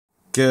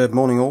Good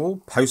morning all,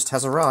 post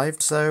has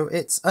arrived, so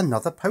it's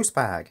another post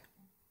bag.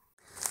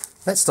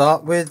 Let's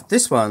start with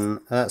this one,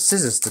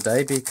 scissors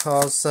today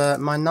because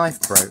my knife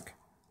broke.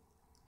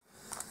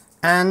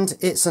 And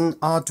it's an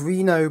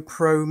Arduino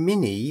Pro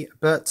Mini,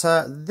 but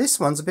this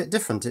one's a bit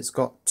different. It's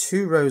got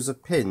 2 rows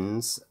of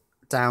pins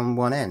down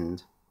one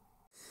end.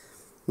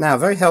 Now,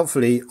 very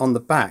helpfully on the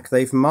back,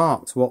 they've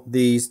marked what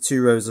these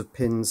 2 rows of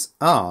pins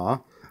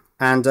are.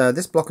 And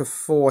this block of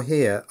 4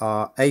 here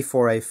are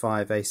A4,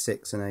 A5,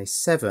 A6 and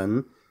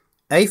A7.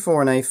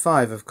 A4 and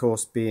A5, of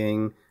course,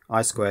 being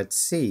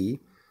I2C.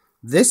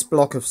 This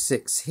block of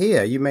 6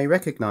 here you may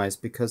recognise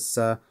because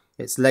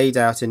it's laid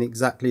out in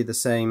exactly the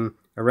same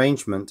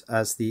arrangement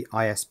as the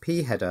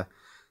ISP header.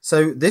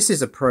 So this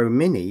is a Pro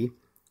Mini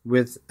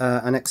with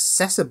an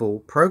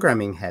accessible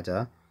programming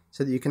header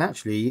so that you can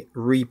actually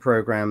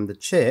reprogram the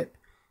chip,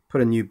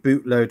 put a new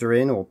bootloader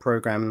in or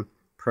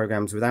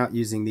programs without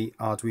using the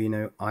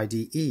Arduino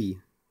IDE.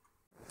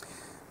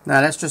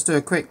 Now let's just do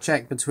a quick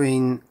check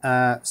between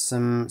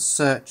some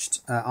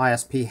searched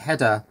ISP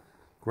header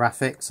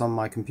graphics on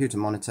my computer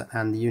monitor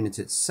and the unit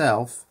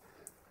itself.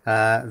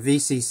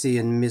 VCC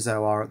and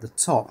MISO are at the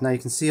top. Now you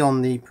can see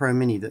on the Pro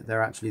Mini that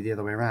they're actually the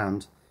other way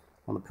around.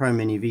 On the Pro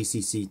Mini,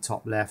 VCC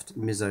top left,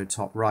 MISO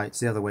top right.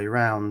 It's the other way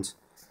around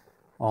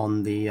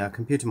on the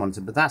computer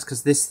monitor. But that's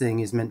because this thing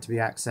is meant to be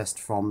accessed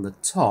from the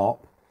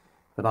top,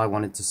 but I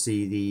wanted to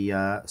see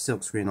the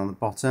silk screen on the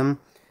bottom.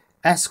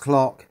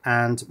 S-Clock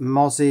and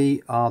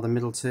Mozzie are the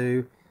middle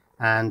two,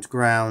 and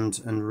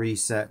ground and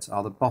reset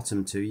are the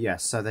bottom two.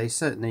 Yes, so they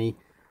certainly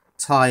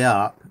tie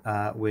up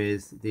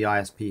with the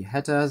ISP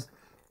headers,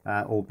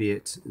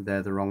 albeit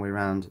they're the wrong way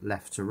around,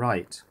 left to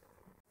right.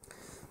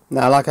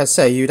 Now, like I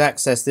say, you'd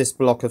access this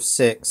block of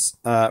 6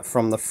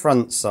 from the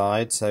front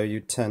side, so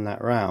you'd turn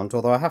that round.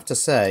 Although I have to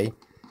say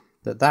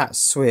that that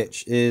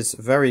switch is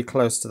very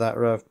close to that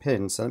row of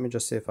pins. So let me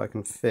just see if I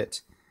can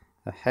fit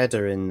a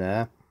header in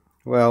there.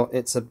 Well,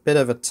 it's a bit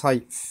of a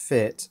tight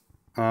fit.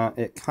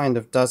 It kind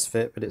of does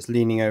fit, but it's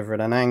leaning over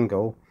at an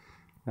angle.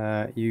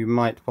 You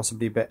might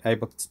possibly be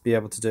able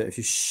to do it if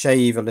you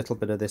shave a little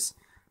bit of this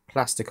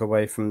plastic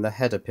away from the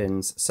header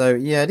pins. So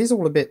yeah, it is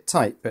all a bit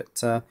tight,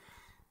 but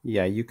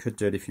yeah, you could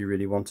do it if you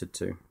really wanted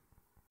to.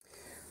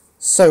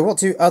 So what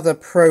do other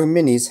Pro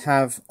Minis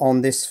have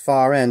on this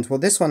far end? Well,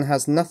 this one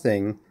has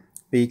nothing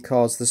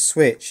because the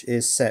switch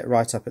is set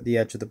right up at the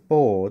edge of the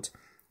board,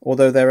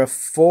 although there are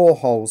 4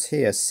 holes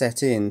here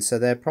set in, so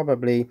they're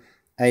probably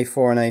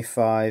A4 and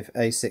A5,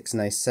 A6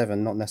 and A7,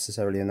 not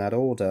necessarily in that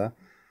order.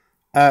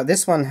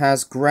 This one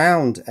has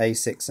ground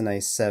A6 and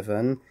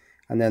A7,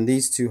 and then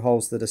these 2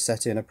 holes that are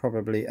set in are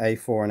probably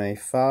A4 and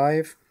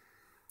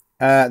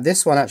A5.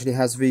 This one actually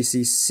has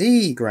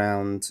VCC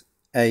ground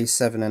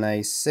A7 and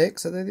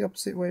A6. Are they the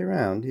opposite way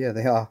around? Yeah,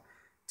 they are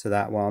to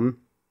that one.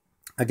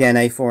 Again,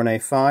 A4 and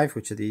A5,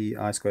 which are the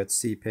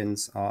I2C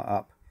pins, are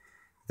up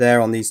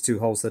there on these 2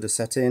 holes that are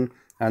set in.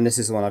 And this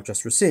is the one I've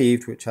just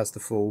received, which has the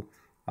full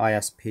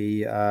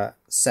ISP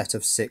set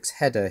of 6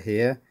 header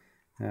here.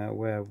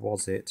 Where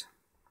was it?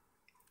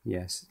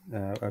 Yes,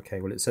 okay,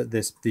 well it's at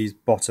these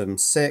bottom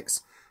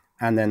 6.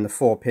 And then the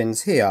 4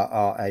 pins here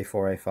are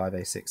A4, A5,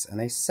 A6 and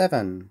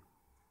A7.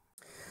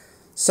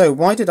 So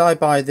why did I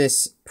buy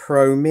this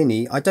Pro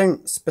Mini? I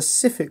don't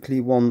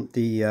specifically want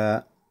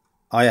the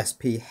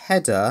ISP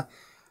header,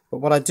 but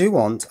what I do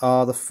want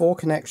are the 4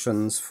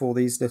 connections for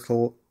these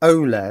little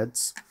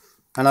OLEDs,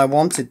 and I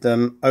wanted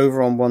them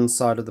over on one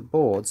side of the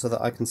board so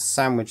that I can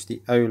sandwich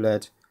the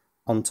OLED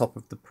on top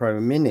of the Pro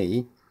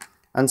Mini.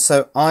 And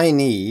so I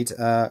need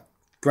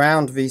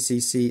ground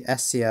VCC,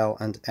 SCL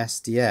and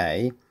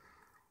SDA,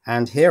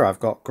 and here I've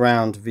got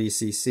ground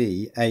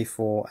VCC,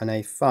 A4 and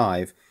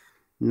A5.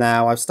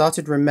 Now I've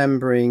started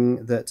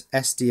remembering that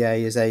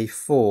SDA is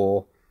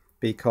A4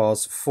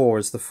 because 4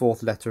 is the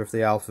 4th letter of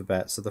the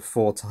alphabet, so the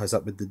 4 ties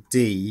up with the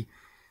D.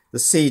 The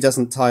C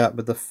doesn't tie up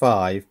with the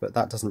 5, but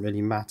that doesn't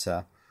really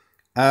matter.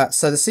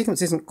 So the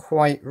sequence isn't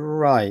quite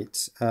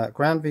right.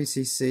 Ground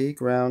VCC,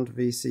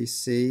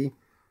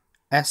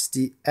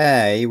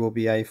 SDA will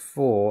be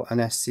A4, and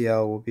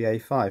SCL will be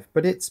A5,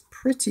 but it's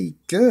pretty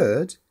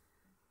good.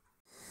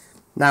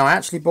 Now I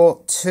actually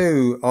bought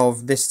 2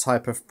 of this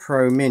type of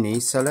Pro Mini,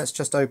 so let's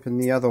just open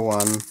the other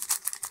one.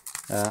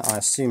 I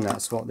assume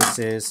that's what this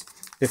is,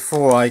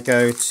 before I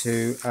go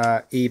to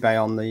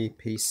eBay on the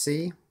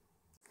PC.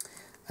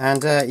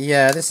 And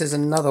yeah, this is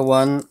another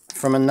one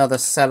from another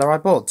seller. I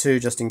bought 2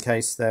 just in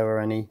case there were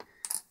any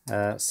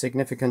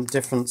significant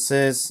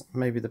differences.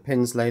 Maybe the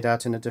pins laid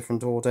out in a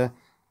different order.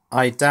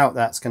 I doubt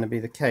that's going to be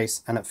the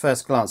case, and at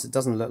first glance it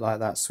doesn't look like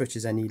that switch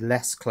is any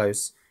less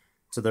close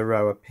to the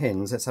row of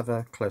pins. Let's have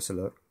a closer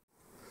look.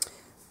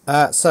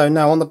 So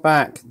now on the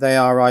back they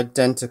are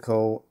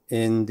identical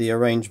in the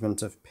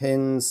arrangement of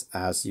pins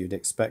as you'd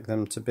expect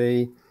them to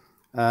be.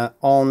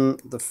 On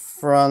the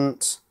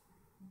front,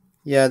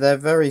 yeah, they're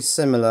very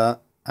similar,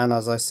 and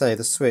as I say,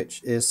 the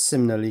switch is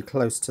similarly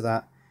close to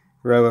that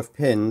row of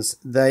pins.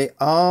 They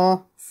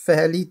are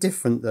fairly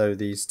different though,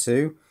 these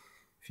two.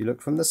 If you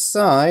look from the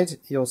side,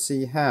 you'll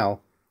see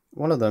how.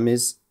 One of them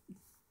is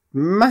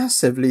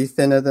massively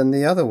thinner than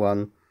the other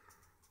one.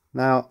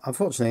 Now,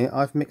 unfortunately,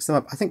 I've mixed them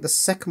up. I think the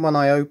second one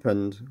I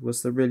opened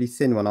was the really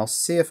thin one. I'll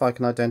see if I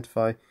can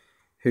identify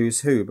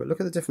who's who. But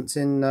look at the difference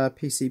in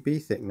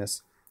PCB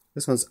thickness.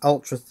 This one's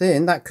ultra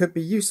thin. That could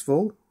be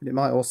useful, but it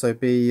might also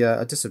be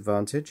a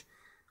disadvantage.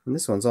 And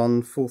this one's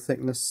on full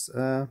thickness,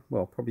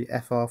 well, probably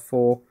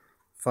FR4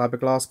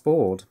 fiberglass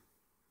board.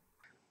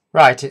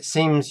 Right, it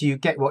seems you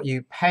get what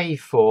you pay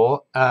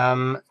for.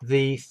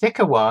 The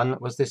thicker one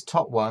was this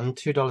top one,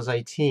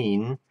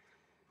 $2.18.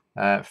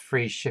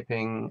 Free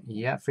shipping,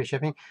 yeah, free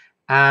shipping.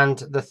 And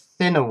the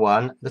thinner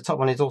one, the top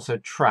one is also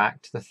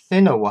tracked. The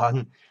thinner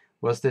one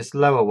was this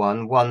lower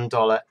one,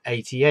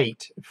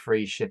 $1.88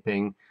 free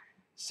shipping.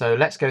 So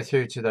let's go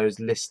through to those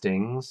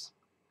listings.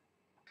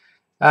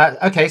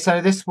 Okay,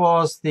 so this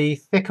was the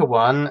thicker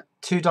one,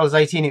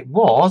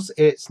 $2.18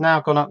 it's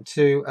now gone up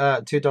to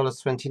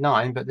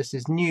 $2.29, but this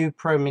is new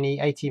Pro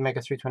Mini AT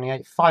Mega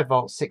 328, 5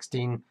 volt,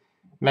 16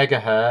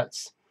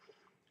 megahertz.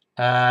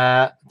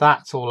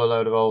 That's all a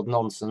load of old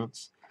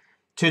nonsense.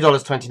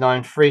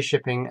 $2.29 free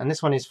shipping, and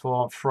this one is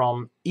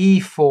from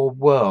E4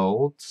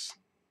 Worlds.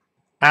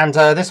 And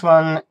this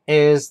one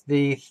is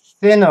the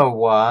thinner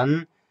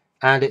one,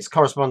 and it's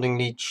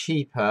correspondingly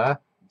cheaper.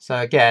 So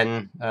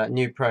again,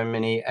 new Pro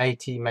Mini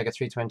AT Mega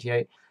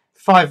 328,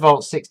 5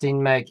 volt,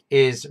 16 meg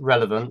is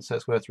relevant, so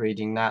it's worth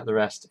reading that. The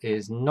rest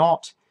is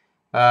not.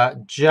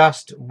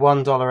 Just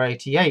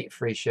 $1.88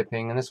 free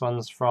shipping, and this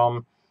one's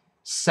from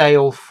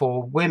Sale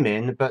for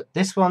Women, but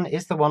this one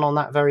is the one on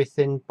that very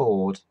thin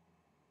board.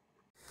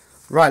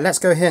 Right, let's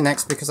go here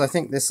next because I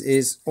think this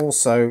is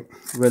also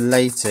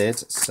related.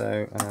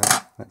 So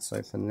let's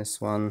open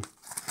this one.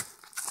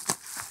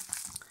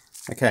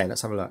 Okay,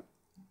 let's have a look.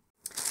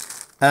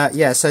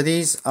 Yeah, so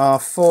these are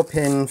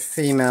 4-pin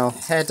female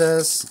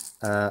headers,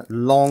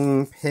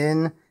 long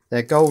pin.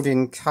 They're gold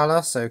in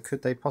colour, so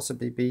could they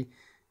possibly be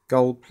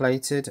gold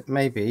plated?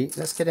 Maybe.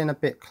 Let's get in a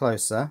bit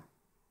closer.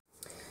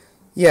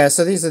 Yeah,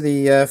 so these are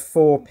the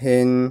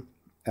 4-pin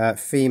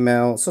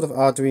female, sort of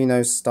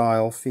Arduino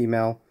style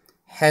female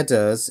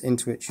headers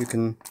into which you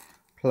can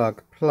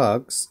plug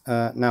plugs.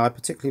 Now I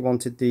particularly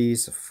wanted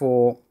these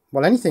for,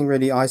 well, anything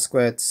really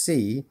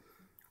I2C,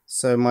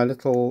 so my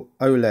little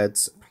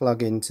OLEDs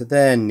plug into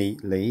there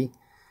neatly.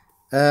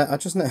 I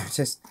just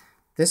noticed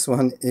this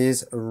one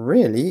is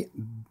really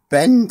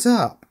bent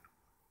up.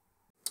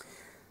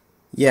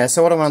 Yeah,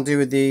 so what I want to do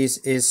with these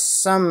is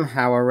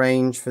somehow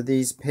arrange for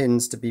these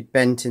pins to be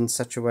bent in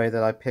such a way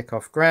that I pick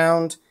off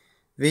ground,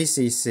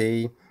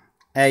 VCC,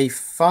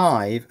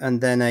 A5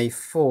 and then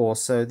A4.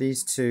 So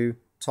these two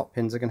top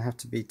pins are going to have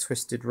to be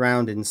twisted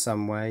round in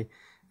some way,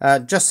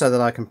 just so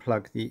that I can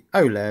plug the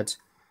OLED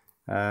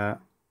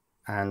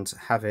and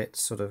have it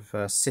sort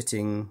of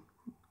sitting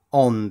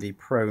on the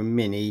Pro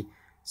Mini,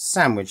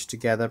 sandwiched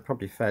together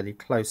probably fairly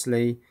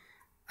closely.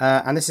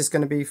 And this is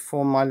going to be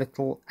for my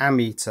little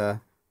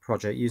ammeter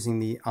project using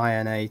the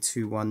INA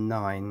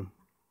 219.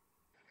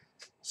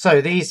 So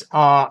these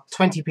are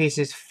 20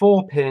 pieces,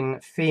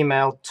 4-pin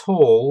female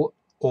tall,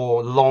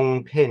 or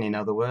long pin in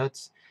other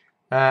words.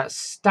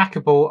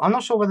 Stackable. I'm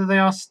not sure whether they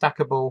are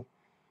stackable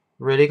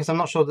really, because I'm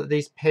not sure that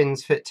these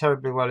pins fit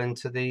terribly well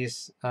into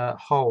these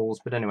holes,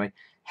 but anyway.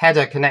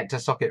 Header connector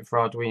socket for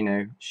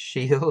Arduino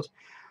shield.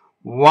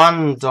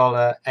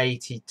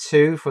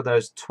 $1.82 for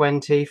those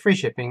 20, free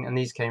shipping, and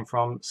these came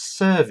from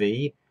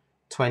Survey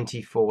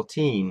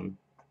 2014.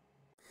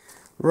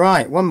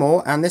 Right, one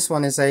more, and this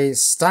one is a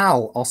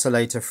Stahl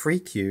oscillator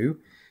FreeQ.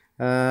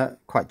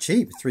 Quite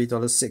cheap,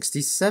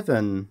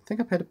 $3.67. I think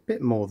I paid a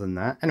bit more than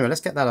that. Anyway,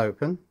 let's get that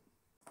open.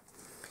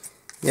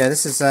 Yeah,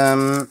 this is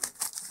a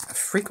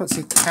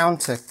frequency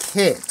counter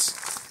kit,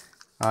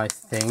 I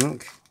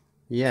think.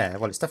 Yeah,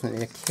 well, it's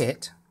definitely a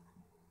kit.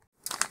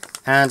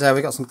 And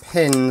we got some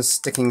pins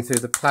sticking through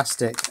the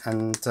plastic,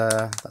 and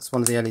that's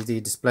one of the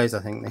LED displays.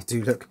 I think they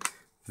do look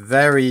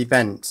very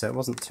bent, so it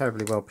wasn't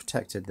terribly well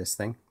protected, this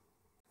thing.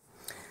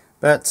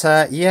 But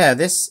yeah,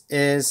 this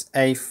is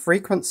a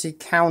frequency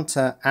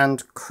counter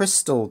and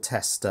crystal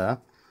tester.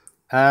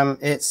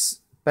 It's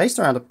based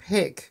around a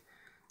PIC,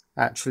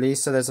 actually.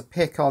 So there's a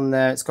PIC on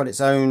there. It's got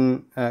its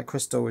own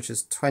crystal, which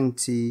is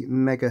 20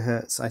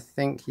 megahertz, I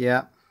think.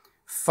 Yeah,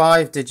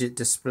 5-digit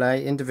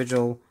display,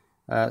 individual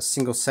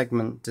single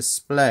segment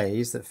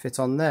displays that fit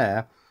on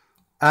there.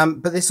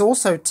 But this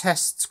also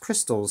tests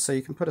crystals. So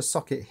you can put a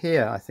socket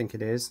here, I think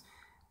it is,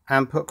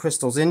 and put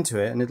crystals into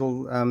it, and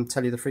it'll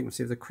tell you the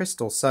frequency of the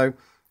crystal. So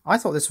I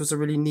thought this was a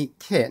really neat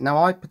kit.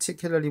 Now I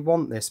particularly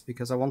want this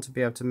because I want to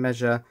be able to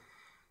measure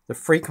the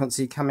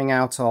frequency coming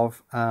out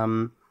of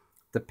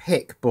the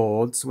PIC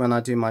boards when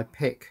I do my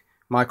PIC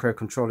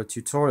microcontroller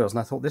tutorials, and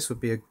I thought this would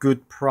be a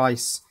good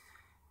price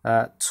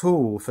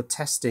tool for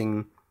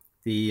testing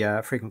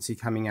the frequency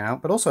coming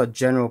out, but also a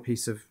general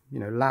piece of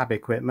lab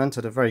equipment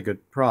at a very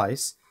good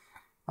price.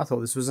 I thought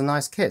this was a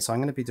nice kit, so I'm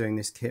going to be doing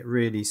this kit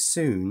really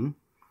soon.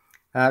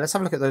 Let's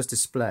have a look at those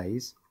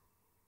displays.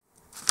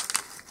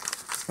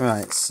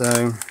 Right,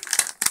 so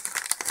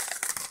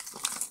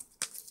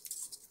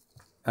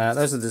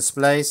Those are the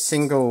displays,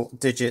 single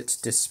digit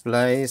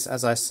displays.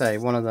 As I say,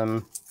 one of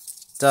them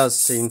does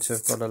seem to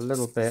have got a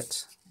little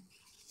bit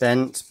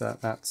bent,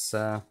 but that's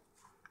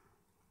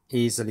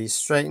easily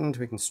straightened.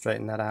 We can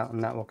straighten that out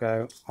and that will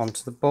go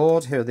onto the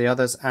board. Here are the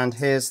others, and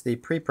here's the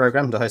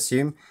pre-programmed, I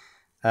assume,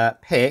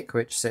 pick,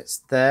 which sits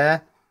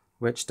there,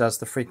 which does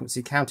the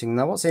frequency counting.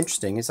 Now what's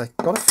interesting is I've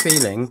got a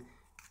feeling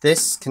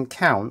this can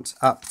count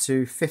up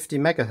to 50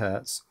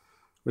 megahertz,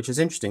 which is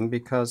interesting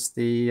because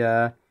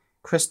the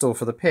crystal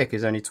for the pick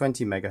is only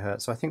 20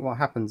 megahertz. So I think what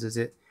happens is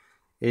it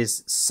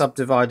is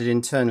subdivided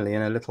internally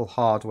in a little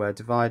hardware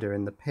divider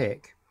in the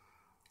pick.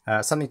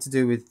 Something to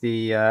do with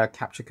the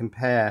capture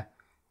compare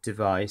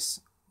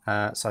device.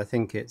 So I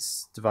think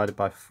it's divided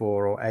by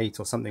 4 or 8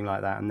 or something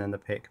like that, and then the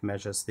pick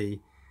measures the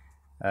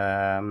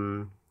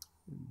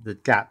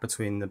gap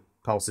between the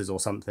pulses or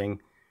something,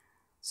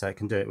 so it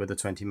can do it with a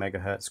 20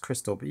 megahertz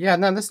crystal. But yeah,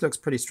 no, this looks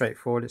pretty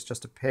straightforward. It's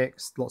just a pick,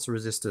 lots of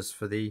resistors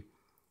for the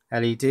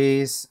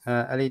LEDs,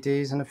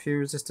 and a few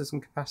resistors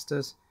and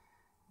capacitors,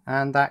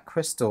 and that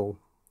crystal.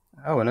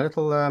 Oh, and a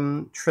little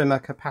trimmer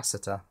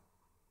capacitor.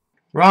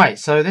 Right,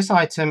 so this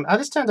item,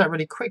 this turned out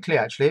really quickly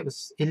actually. It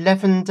was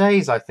 11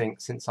 days, I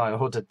think, since I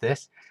ordered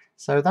this.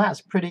 So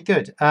that's pretty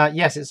good.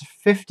 Yes, it's a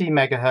 50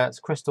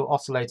 megahertz crystal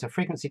oscillator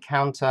frequency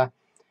counter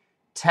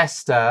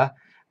tester,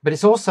 but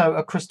it's also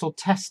a crystal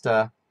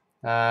tester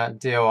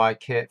DOI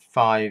kit,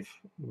 5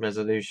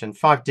 resolution,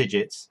 5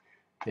 digits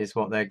is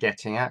what they're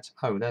getting at.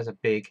 Oh, there's a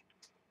big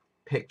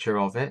picture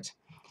of it.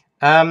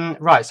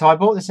 Right, so I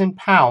bought this in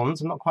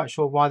pounds. I'm not quite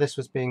sure why this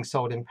was being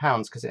sold in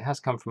pounds because it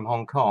has come from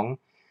Hong Kong.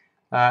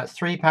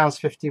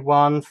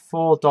 £3.51,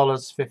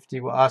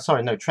 $4.50.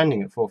 Sorry, no,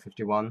 trending at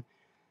 $4.51.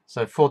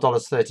 So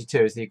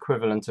 $4.32 is the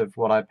equivalent of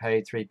what I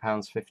paid,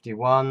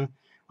 £3.51.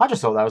 I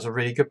just thought that was a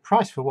really good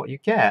price for what you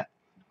get.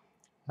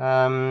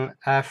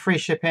 Free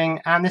shipping,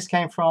 and this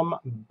came from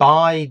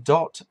buy.flying.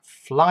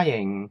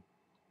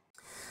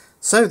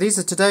 So these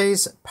are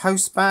today's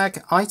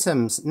Postbag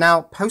items.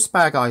 Now,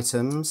 Postbag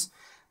items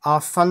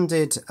are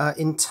funded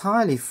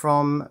entirely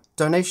from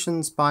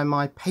donations by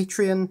my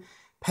Patreon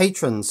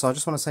patrons. So I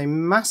just want to say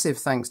massive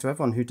thanks to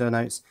everyone who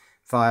donates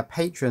via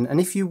Patreon.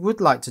 And if you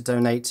would like to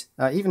donate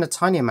even a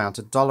tiny amount,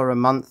 $1 a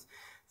month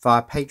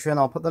via Patreon,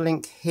 I'll put the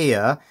link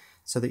here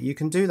so that you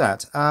can do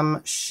that.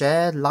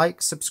 Share,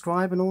 like,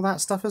 subscribe and all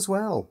that stuff as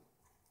well.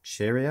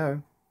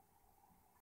 Cheerio.